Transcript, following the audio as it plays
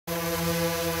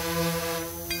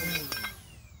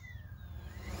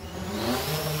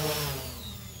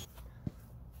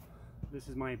this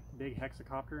is my big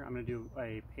hexacopter. I'm going to do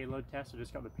a payload test. I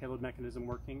just got the payload mechanism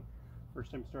working.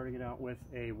 First I'm starting it out with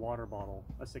a water bottle,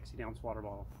 a 16-ounce water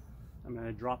bottle. I'm going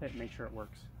to drop it and make sure it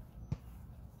works.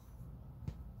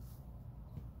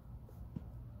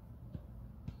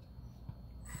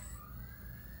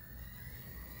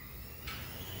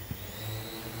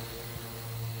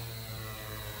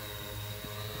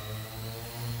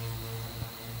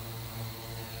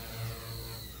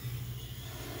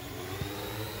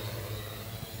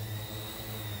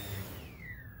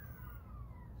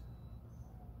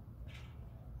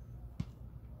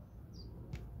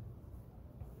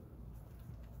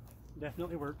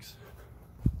 Definitely works.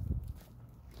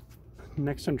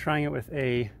 Next I'm trying it with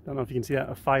a, don't know if you can see that,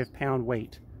 a 5-pound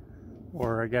weight,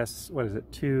 or I guess, what is it,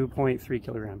 2.3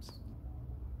 kilograms.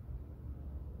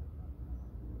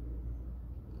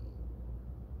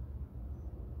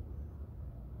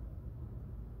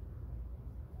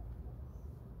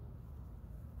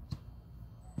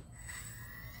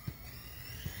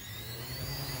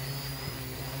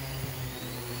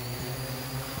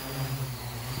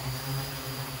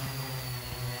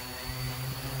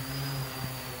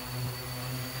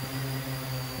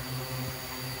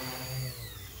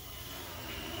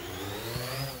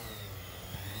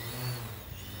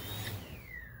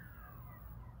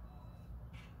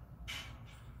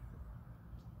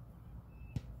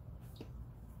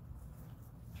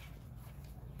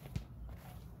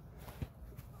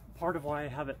 Part of why I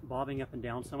have it bobbing up and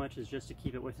down so much is just to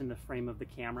keep it within the frame of the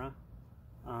camera.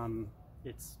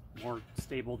 It's more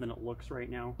stable than it looks right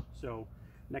now. So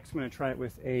next I'm going to try it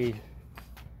with a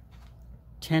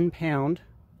 10-pound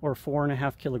or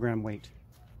 4.5 kilogram weight.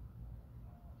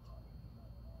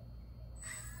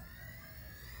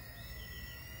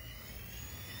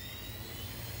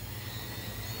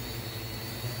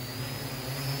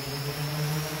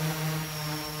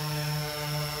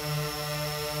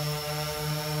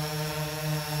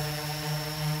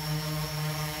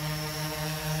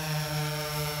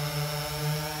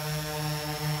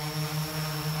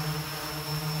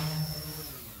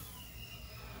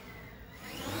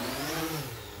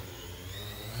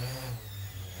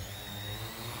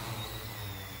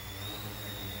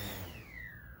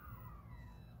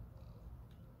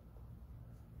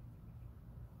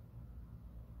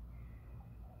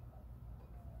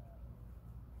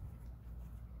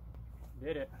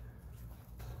 Did it.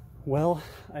 Well,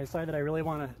 I decided I really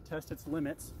want to test its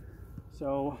limits.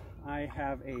 So I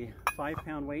have a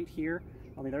 5-pound weight here.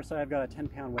 On the other side I've got a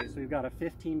 10-pound weight. So we've got a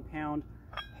 15-pound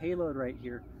payload right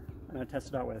here I'm going to test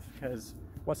it out with, because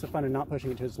what's the fun in not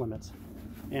pushing it to its limits?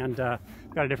 And I've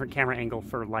got a different camera angle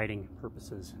for lighting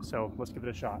purposes. So let's give it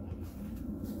a shot.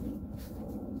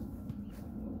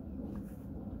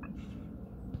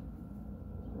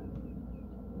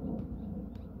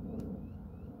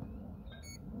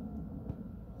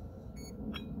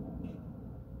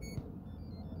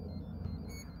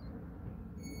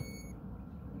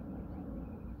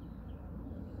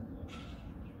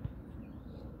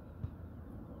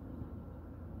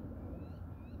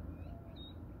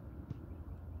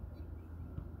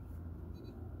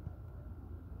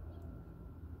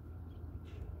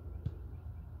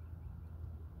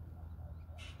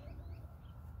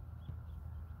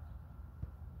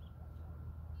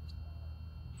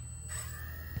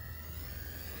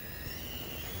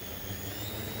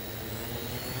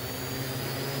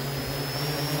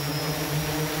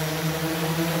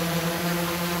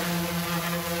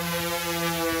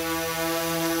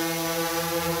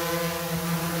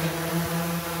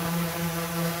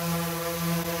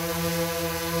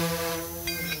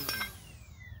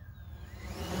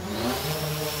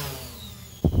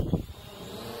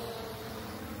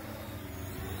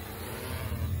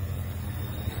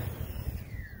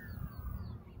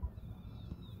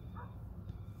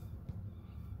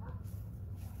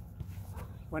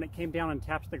 When it came down and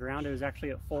tapped the ground, it was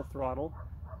actually at full throttle,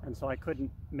 and so I couldn't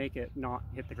make it not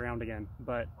hit the ground again.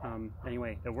 But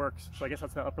anyway, it works. So I guess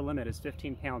that's the upper limit, is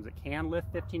 15 pounds. It can lift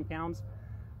 15 pounds,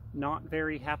 not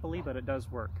very happily, but it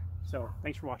does work. So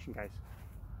thanks for watching, guys.